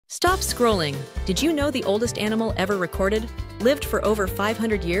Stop scrolling. Did you know the oldest animal ever recorded lived for over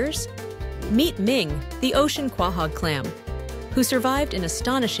 500 years? Meet Ming, the ocean quahog clam, who survived an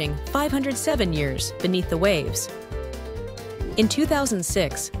astonishing 507 years beneath the waves. In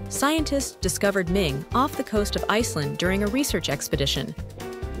 2006, scientists discovered Ming off the coast of Iceland during a research expedition.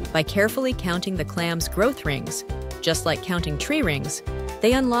 By carefully counting the clam's growth rings, just like counting tree rings,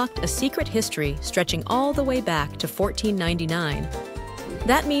 they unlocked a secret history stretching all the way back to 1499.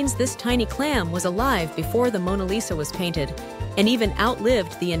 That means this tiny clam was alive before the Mona Lisa was painted and even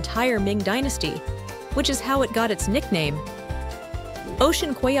outlived the entire Ming dynasty, which is how it got its nickname.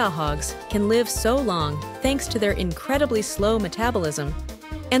 Ocean quahogs can live so long thanks to their incredibly slow metabolism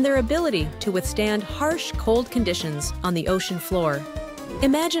and their ability to withstand harsh, cold conditions on the ocean floor.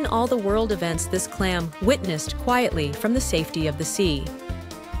 Imagine all the world events this clam witnessed quietly from the safety of the sea.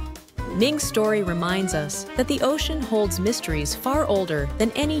 Ming's story reminds us that the ocean holds mysteries far older than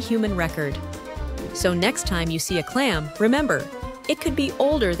any human record. So next time you see a clam, remember, it could be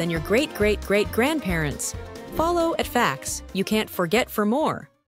older than your great-great-great-grandparents. Follow at Facts You Can't Forget for more.